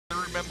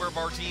member of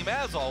our team,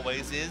 as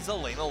always, is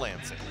Elaina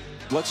Lanson.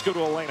 Let's go to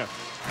Elaina.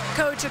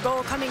 Coach, a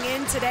goal coming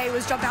in today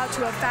was jump out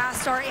to a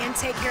fast start and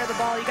take care of the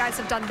ball. You guys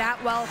have done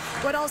that well.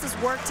 What else has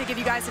worked to give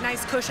you guys a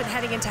nice cushion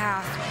heading into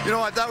half? You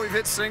know, I thought we've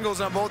hit singles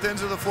on both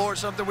ends of the floor,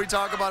 something we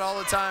talk about all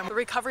the time. The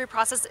recovery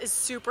process is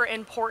super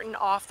important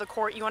off the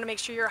court. You want to make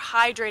sure you're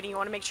hydrating. You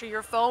want to make sure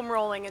you're foam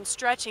rolling and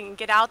stretching and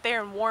get out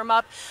there and warm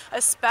up,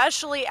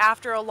 especially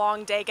after a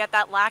long day. Get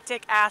that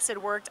lactic acid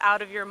worked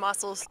out of your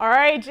muscles. All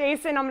right,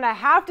 Jason, I'm going to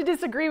have to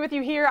disagree with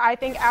you here. I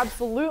think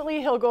absolutely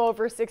he'll go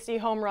over 60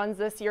 home runs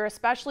this year,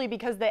 especially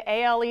because the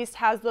AL East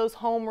has those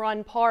home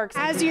run parks.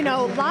 As you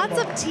know, lots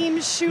of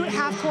teams shoot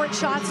half-court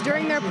shots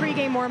during their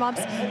pregame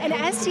warm-ups, and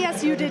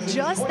SDSU did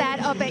just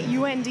that up at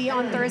UND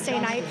on Thursday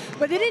night,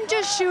 but they didn't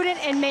just shoot it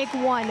and make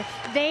one.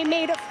 They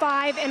made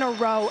 5 in a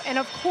row, and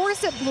of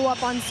course it blew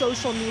up on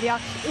social media.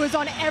 It was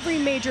on every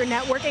major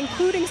network,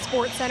 including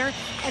SportsCenter,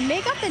 and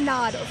they got the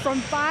nod from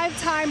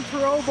 5-time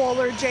Pro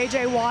Bowler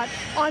J.J. Watt.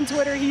 On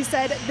Twitter, he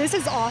said, "This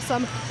is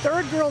awesome.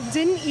 Third girl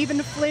didn't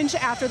even flinch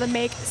after the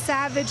make.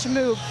 Savage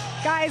move."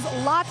 Guys,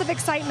 lots of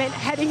excitement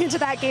heading into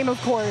that game,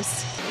 of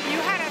course. You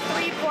had a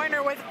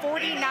three-pointer with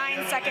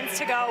 49 seconds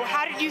to go.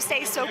 How did you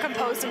stay so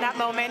composed in that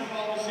moment?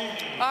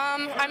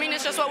 I mean,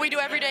 it's just what we do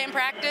every day in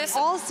practice.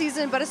 All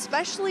season, but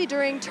especially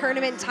during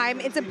tournament time,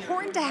 it's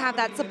important to have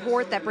that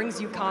support that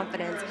brings you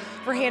confidence.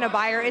 For Hannah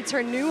Beyer, it's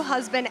her new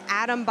husband,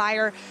 Adam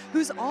Beyer,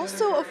 who's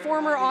also a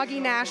former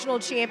Augie National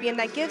champion,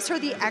 that gives her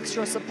the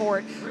extra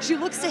support. She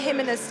looks to him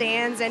in the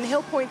stands, and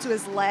he'll point to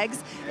his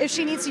legs if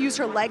she needs to use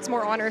her legs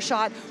more on her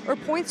shot, or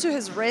points to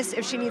his wrist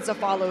if she needs to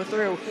follow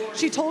through.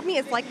 She told me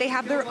it's like they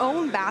have their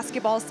own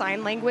basketball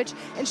sign language,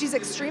 and she's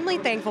extremely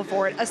thankful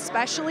for it,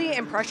 especially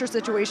in pressure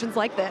situations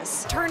like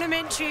this.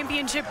 Tournament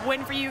championship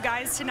win for you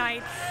guys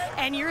tonight,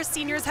 and your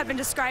seniors have been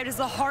described as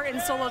the heart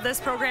and soul of this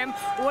program.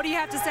 What do you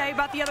have to say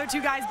about the other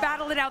two guys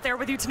battling out there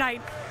with you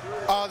tonight?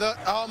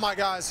 Oh my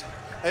guys,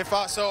 they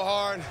fought so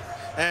hard,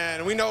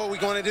 and we know what we're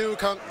going to do,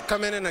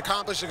 come in and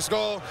accomplish this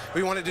goal.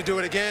 We wanted to do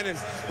it again, and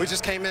we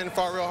just came in and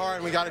fought real hard,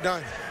 and we got it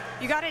done.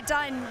 You got it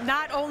done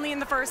not only in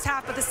the first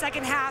half, but the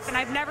second half, and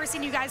I've never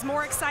seen you guys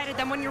more excited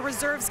than when your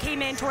reserves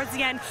came in towards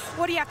the end.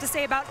 What do you have to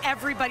say about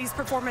everybody's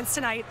performance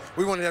tonight?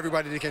 We wanted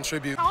everybody to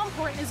contribute. How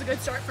important is a good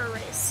start for a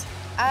race?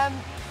 A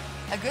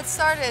good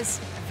start is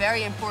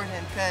very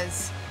important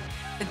because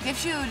it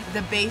gives you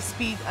the base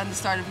speed on the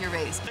start of your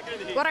race.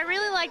 What I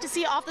really like to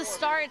see off the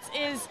starts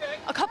is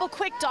a couple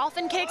quick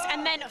dolphin kicks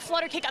and then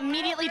flutter kick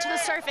immediately to the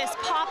surface,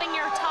 popping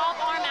your top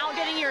arm out,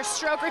 getting your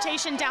stroke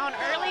rotation down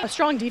early. A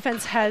strong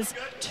defense has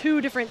two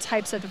different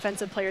types of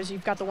defensive players.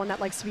 You've got the one that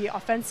likes to be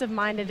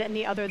offensive-minded and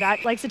the other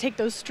that likes to take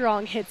those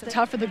strong hits. It's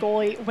tough for the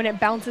goalie when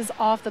it bounces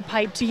off the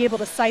pipe to be able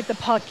to sight the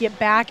puck, get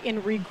back,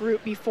 and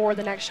regroup before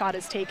the next shot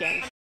is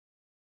taken.